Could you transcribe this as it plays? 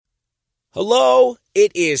Hello,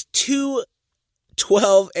 it is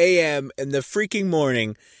 2:12 a.m. in the freaking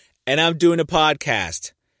morning, and I'm doing a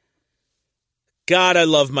podcast. God, I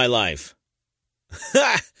love my life.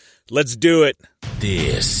 Let's do it.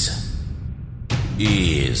 This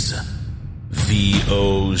is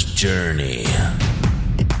VO's Journey.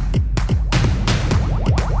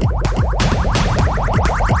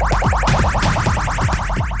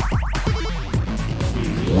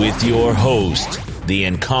 With your host, the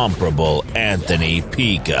incomparable Anthony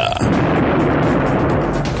Pica.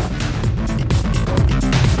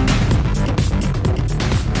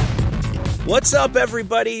 What's up,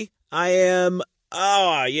 everybody? Like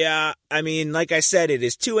I said, it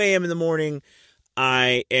is 2 a.m. in the morning.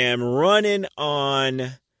 I am running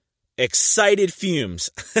on excited fumes.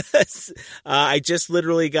 I just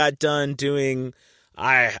literally got done doing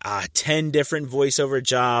 10 different voiceover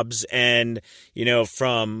jobs, and,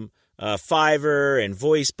 from Fiverr and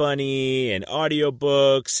Voice Bunny and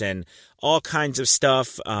audiobooks and all kinds of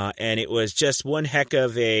stuff. And it was just one heck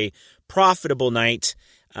of a profitable night.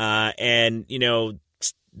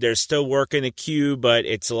 There's still work in the queue, but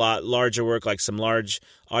it's a lot larger work, like some large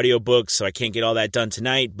audiobooks. So I can't get all that done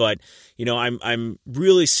tonight. But, I'm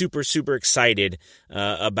really super, super excited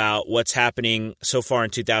about what's happening so far in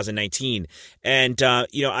 2019. And,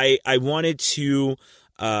 I wanted to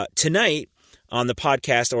tonight on the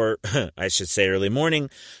podcast, or I should say early morning,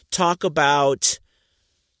 talk about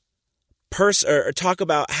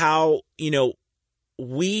how,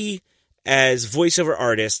 we as voiceover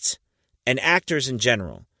artists and actors in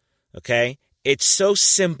general, okay, it's so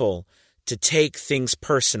simple to take things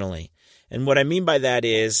personally. And what I mean by that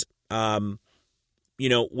is, when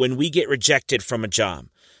we get rejected from a job,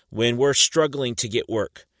 when we're struggling to get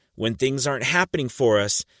work, when things aren't happening for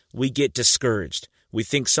us, we get discouraged. We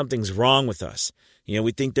think something's wrong with us.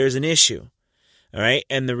 We think there's an issue. All right.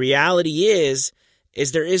 And the reality is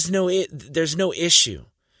there's no issue.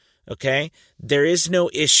 Okay. There is no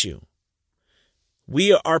issue.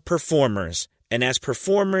 We are performers. And as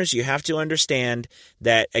performers, you have to understand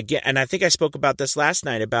that, again, and I think I spoke about this last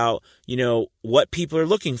night about, what people are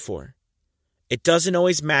looking for. It doesn't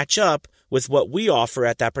always match up with what we offer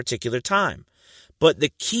at that particular time. But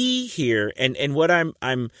the key here, and what I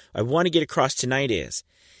want to get across tonight is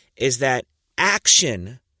that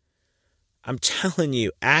action, I'm telling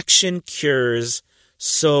you, action cures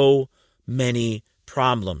so many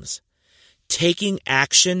problems. Taking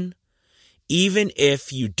action, even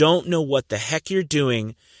if you don't know what the heck you're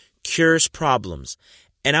doing, cures problems.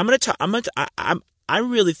 And I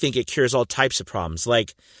really think it cures all types of problems.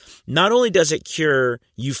 Like, not only does it cure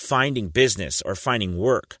you finding business or finding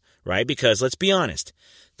work, right? Because let's be honest,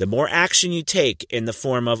 the more action you take in the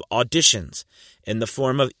form of auditions, in the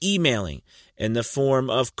form of emailing, in the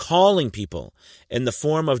form of calling people, in the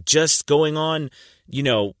form of just going on,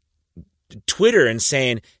 Twitter and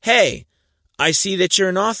saying, hey, I see that you're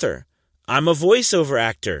an author. I'm a voiceover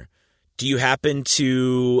actor. Do you happen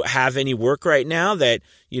to have any work right now that,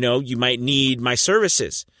 you might need my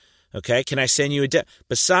services? Okay. Can I send you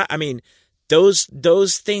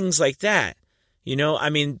those things like that,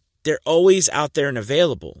 they're always out there and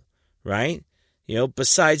available, right?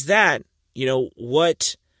 Besides that,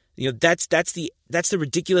 that's the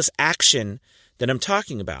ridiculous action that I'm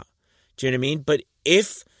talking about. Do you know what I mean? But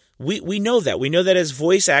if we know that as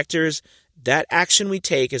voice actors, that action we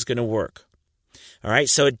take is going to work. All right.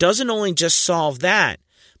 So it doesn't only just solve that,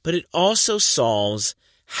 but it also solves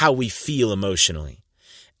how we feel emotionally.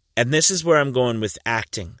 And this is where I'm going with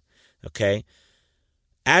acting. Okay.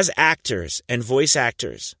 As actors and voice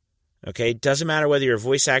actors, okay, it doesn't matter whether you're a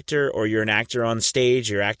voice actor or you're an actor on stage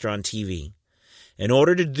or you're an actor on TV. In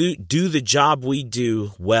order to do the job we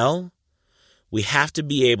do well, we have to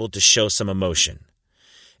be able to show some emotion.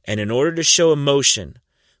 And in order to show emotion,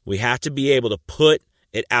 we have to be able to put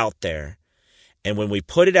it out there. And when we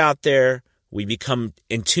put it out there, we become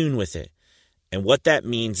in tune with it. And what that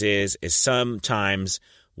means is sometimes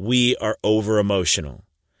we are over emotional.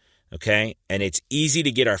 Okay. And it's easy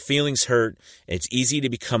to get our feelings hurt. It's easy to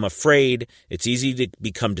become afraid. It's easy to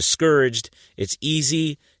become discouraged. It's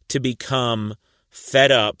easy to become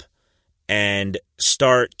fed up and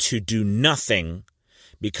start to do nothing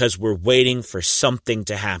because we're waiting for something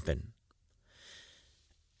to happen.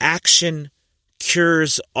 Action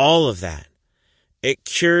cures all of that. It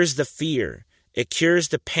cures the fear. It cures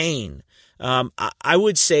the pain. I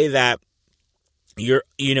would say that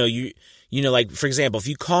like, for example, if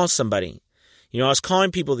you call somebody, I was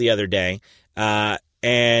calling people the other day,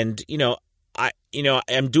 and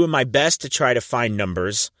I'm doing my best to try to find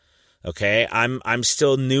numbers Okay, I'm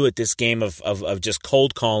still new at this game of just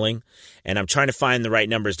cold calling, and I'm trying to find the right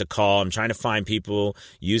numbers to call. I'm trying to find people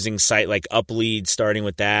using site like Uplead, starting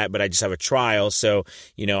with that, but I just have a trial, so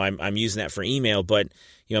I'm using that for email. But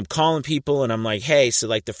I'm calling people, and I'm like, hey, so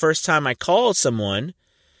like the first time I called someone,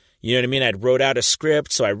 you know what I mean? I wrote out a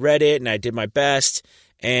script, so I read it and I did my best,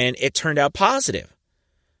 and it turned out positive.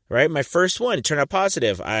 Right? My first one, it turned out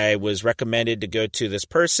positive. I was recommended to go to this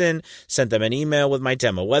person, sent them an email with my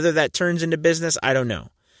demo. Whether that turns into business, I don't know.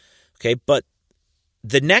 Okay, but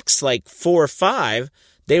the next like 4 or 5,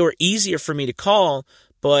 they were easier for me to call,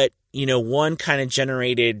 but one kind of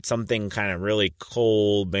generated something kind of really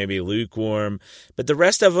cold, maybe lukewarm, but the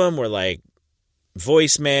rest of them were like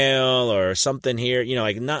voicemail or something here,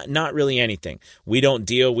 like not really anything. We don't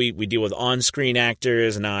deal, we deal with on-screen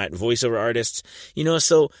actors, not voiceover artists,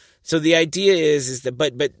 so the idea is that,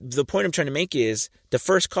 but the point I'm trying to make is the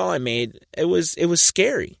first call I made, it was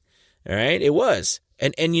scary. All right. It was.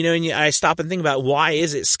 And I stop and think about, why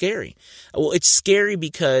is it scary? Well, it's scary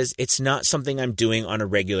because it's not something I'm doing on a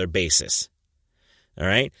regular basis. All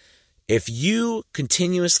right. If you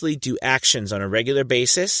continuously do actions on a regular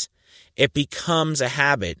basis, it becomes a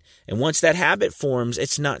habit. And once that habit forms,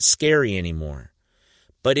 it's not scary anymore.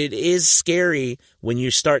 But it is scary when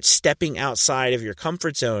you start stepping outside of your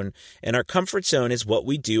comfort zone. And our comfort zone is what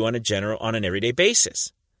we do on an everyday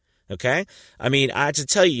basis. Okay? I mean, I have to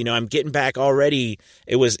tell you, I'm getting back already.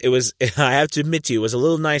 It was, I have to admit to you, it was a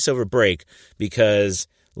little nice over break because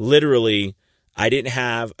literally I didn't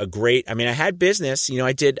have I had business,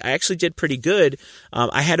 I actually did pretty good. So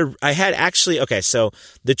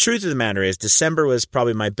the truth of the matter is December was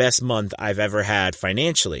probably my best month I've ever had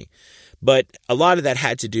financially. But a lot of that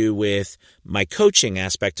had to do with my coaching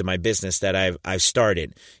aspect of my business that I've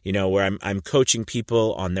started, where I'm coaching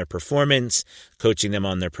people on their performance, coaching them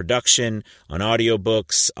on their production, on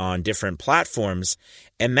audiobooks, on different platforms.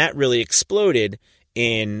 And that really exploded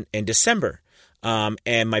in December.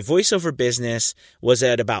 And my voiceover business was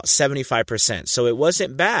at about 75%. So it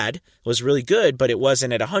wasn't bad. It was really good, but it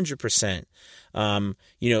wasn't at 100%.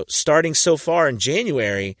 Starting so far in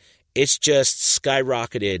January, it's just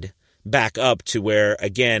skyrocketed back up to where,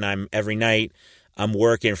 again, every night I'm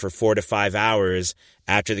working for 4 to 5 hours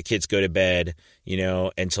after the kids go to bed,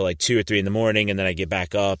 until like 2 or 3 in the morning. And then I get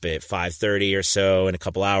back up at 5:30 or so in a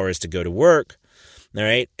couple hours to go to work. All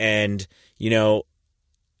right. And,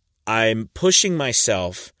 I'm pushing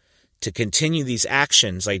myself to continue these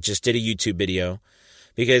actions. I just did a YouTube video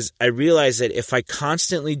because I realized that if I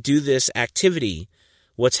constantly do this activity,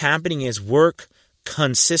 what's happening is work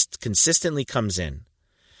consistently comes in.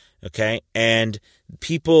 Okay. And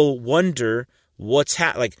people wonder what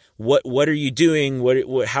are you doing?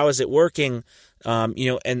 How is it working?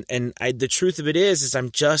 The truth of it is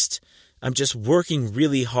I'm just working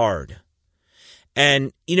really hard.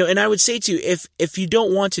 And, and I would say to you, if you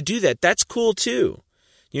don't want to do that, that's cool too.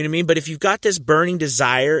 You know what I mean? But if you've got this burning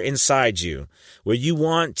desire inside you where you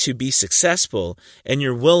want to be successful and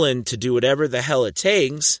you're willing to do whatever the hell it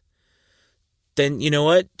takes, then you know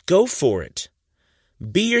what? Go for it.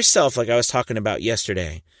 Be yourself, like I was talking about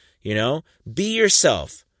yesterday. Be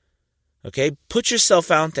yourself. Okay? Put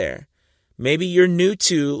yourself out there. Maybe you're new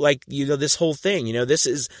to this whole thing. This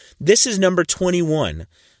is number 21.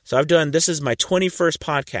 So this is my 21st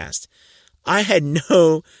podcast. I had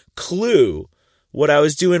no clue what I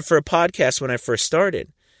was doing for a podcast when I first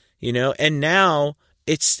started, and now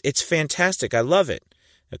it's fantastic. I love it.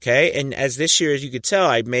 Okay. And as this year, as you could tell,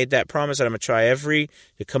 I made that promise that I'm going to try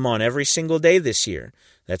to come on every single day this year.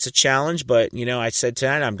 That's a challenge, but I said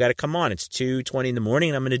tonight, I've got to come on. It's 2:20 in the morning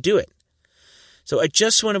and I'm going to do it. So I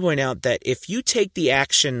just want to point out that if you take the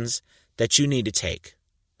actions that you need to take,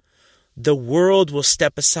 the world will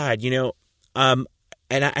step aside, and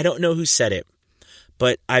I don't know who said it,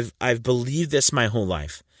 but I've believed this my whole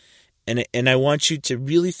life. And I want you to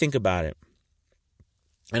really think about it.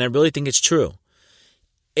 And I really think it's true.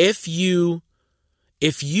 If you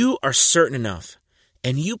are certain enough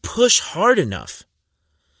and you push hard enough,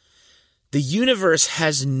 the universe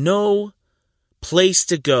has no place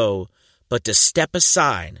to go but to step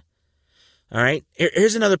aside. All right?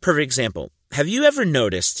 Here's another perfect example. Have you ever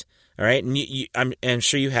noticed, all right, and I'm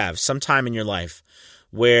sure you have, sometime in your life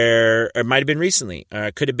where, or it might have been recently, or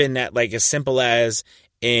it could have been that like as simple as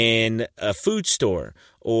in a food store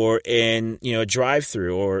or in, a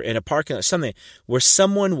drive-through or in a parking lot, something where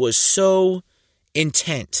someone was so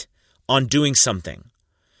intent on doing something.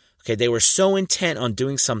 Okay, they were so intent on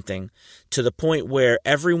doing something to the point where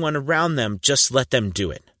everyone around them just let them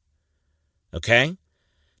do it. Okay?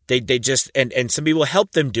 They just, and some people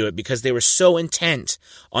helped them do it because they were so intent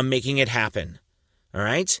on making it happen. All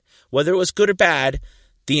right? Whether it was good or bad,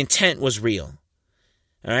 the intent was real.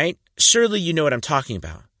 All right? Surely you know what I'm talking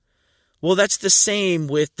about. Well, that's the same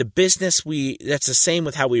with the business. That's the same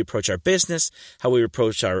with how we approach our business, how we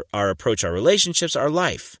approach our relationships, our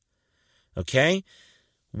life. Okay?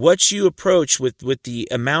 What you approach with the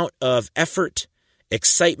amount of effort,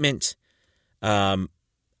 excitement, work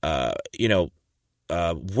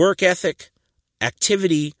ethic,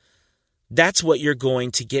 activity, that's what you're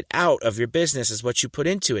going to get out of your business, is what you put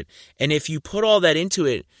into it. And if you put all that into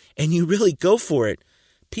it and you really go for it,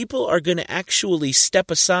 people are going to actually step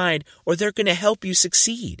aside, or they're going to help you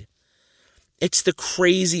succeed. It's the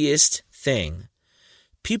craziest thing.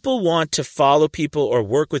 People want to follow people or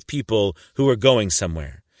work with people who are going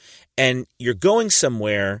somewhere. And you're going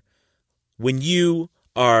somewhere when you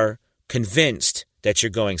are convinced that you're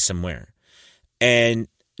going somewhere. And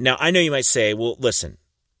now I know you might say, well, listen,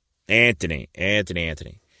 Anthony,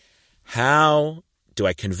 how do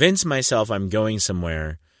I convince myself I'm going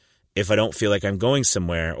somewhere if I don't feel like I'm going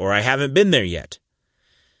somewhere or I haven't been there yet?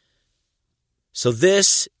 So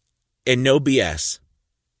this, and no BS,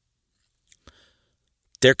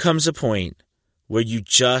 there comes a point where you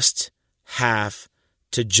just have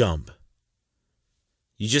to jump.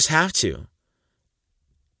 You just have to.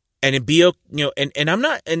 And it be, and I'm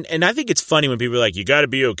not, and I think it's funny when people are like, you got to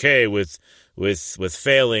be okay with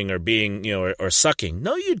failing or being, or sucking.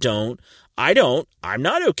 No, you don't. I don't. I'm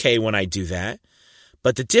not okay when I do that.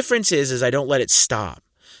 But the difference is I don't let it stop.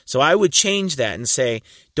 So I would change that and say,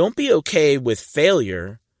 don't be okay with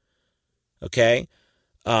failure. Okay.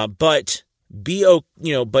 But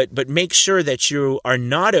but make sure that you are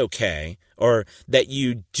not okay, or that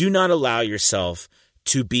you do not allow yourself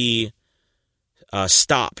to be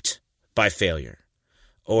stopped by failure,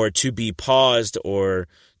 or to be paused, or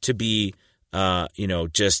to be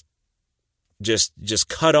just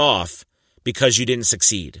cut off because you didn't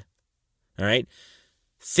succeed. All right?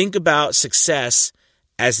 Think about success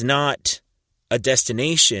as not a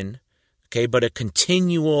destination, okay, but a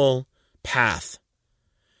continual path.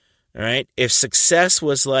 All right? If success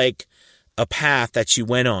was like a path that you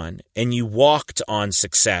went on and you walked on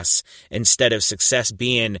success, instead of success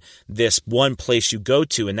being this one place you go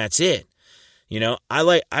to and that's it.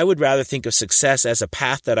 I would rather think of success as a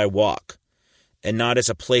path that I walk and not as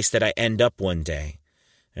a place that I end up one day.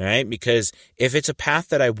 All right? Because if it's a path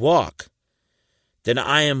that I walk, then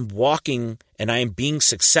I am walking and I am being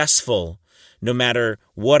successful no matter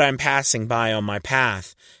what I'm passing by on my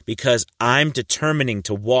path, because I'm determining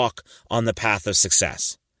to walk on the path of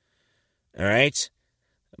success. All right?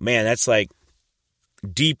 Man, that's like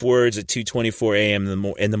deep words at 2:24 a.m.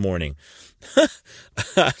 in the morning.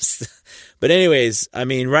 But anyways, I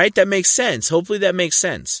mean, right? That makes sense. Hopefully that makes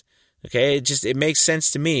sense. Okay? It makes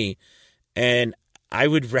sense to me. And I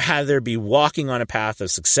would rather be walking on a path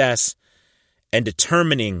of success and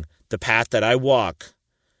determining the path that I walk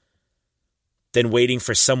than waiting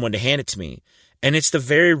for someone to hand it to me. And it's the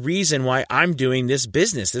very reason why I'm doing this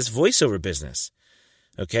business, this voiceover business.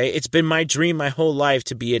 Okay? It's been my dream my whole life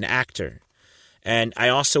to be an actor. And I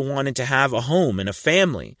also wanted to have a home and a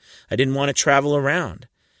family. I didn't want to travel around.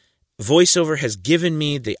 Voiceover has given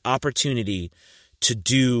me the opportunity to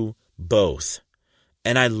do both.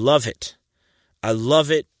 And I love it. I love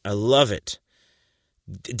it. I love it.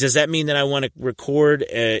 Does that mean that I want to record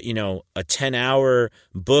a 10-hour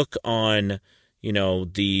book on,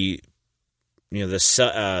 the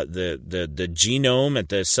genome at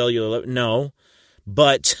the cellular level? No.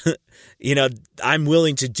 But, I'm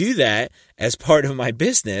willing to do that as part of my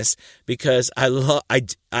business because I love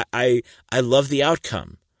the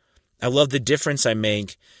outcome. I love the difference I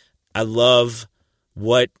make. I love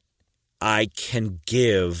what I can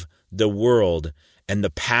give the world and the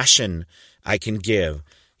passion I can give.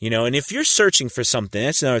 And if you're searching for something,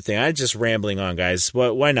 that's another thing. I'm just rambling on, guys.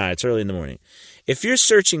 Why not? It's early in the morning. If you're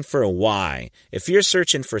searching for a why, if you're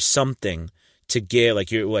searching for something to give,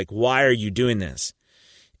 why are you doing this?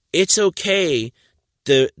 It's okay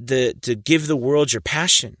to give the world your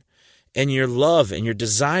passion and your love and your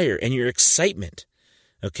desire and your excitement.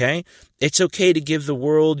 Okay? It's okay to give the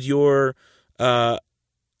world your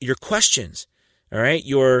questions. All right?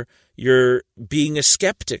 You're being a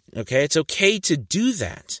skeptic. Okay? It's okay to do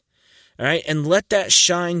that. All right? And let that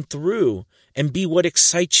shine through and be what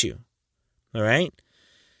excites you. All right?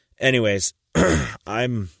 Anyways,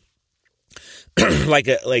 I'm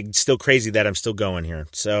still crazy that I'm still going here.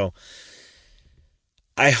 So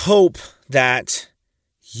I hope that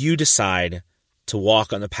you decide to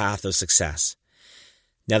walk on the path of success.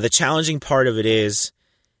 Now, the challenging part of it is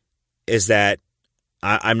that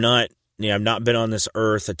I've not been on this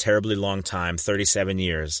earth a terribly long time, 37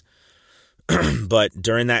 years. But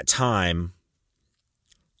during that time,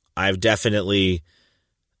 I've definitely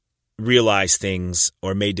realized things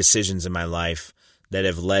or made decisions in my life that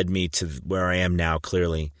have led me to where I am now,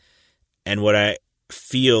 clearly. And what I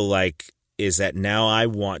feel like is that now I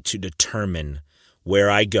want to determine where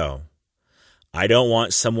I go. I don't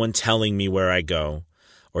want someone telling me where I go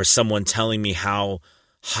or someone telling me how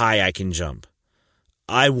high I can jump.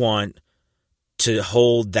 I want to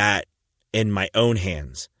hold that in my own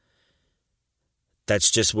hands.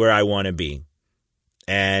 That's just where I want to be.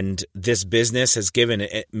 And this business has given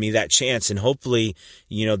me that chance. And hopefully,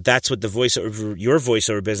 that's what your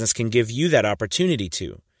voiceover business can give you that opportunity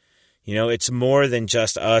to. It's more than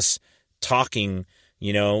just us talking,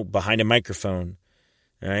 behind a microphone,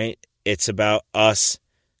 right? It's about us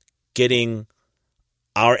getting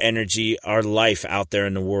our energy, our life out there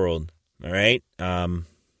in the world. All right.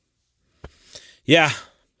 Yeah.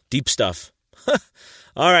 Deep stuff.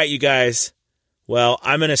 All right, you guys. Well,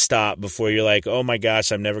 I'm going to stop before you're like, oh my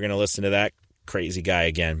gosh, I'm never going to listen to that crazy guy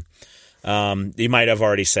again. You might have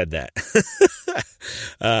already said that.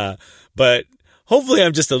 But hopefully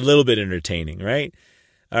I'm just a little bit entertaining, right?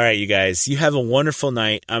 All right, you guys, you have a wonderful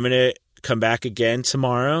night. I'm going to come back again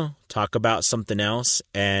tomorrow, talk about something else.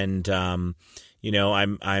 And, I'm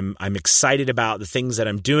excited about the things that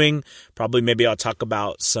I'm doing. Probably maybe I'll talk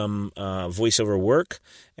about some voiceover work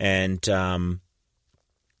and,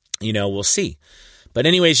 we'll see. But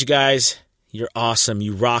anyways, you guys, you're awesome.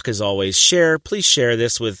 You rock as always. Please share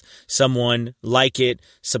this with someone. Like it,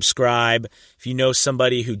 subscribe. If you know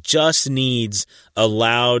somebody who just needs a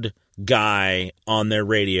loud guy on their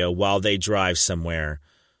radio while they drive somewhere,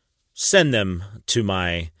 send them to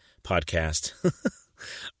my podcast.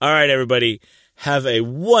 All right, everybody. Have a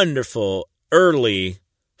wonderful early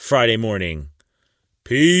Friday morning.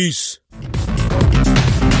 Peace.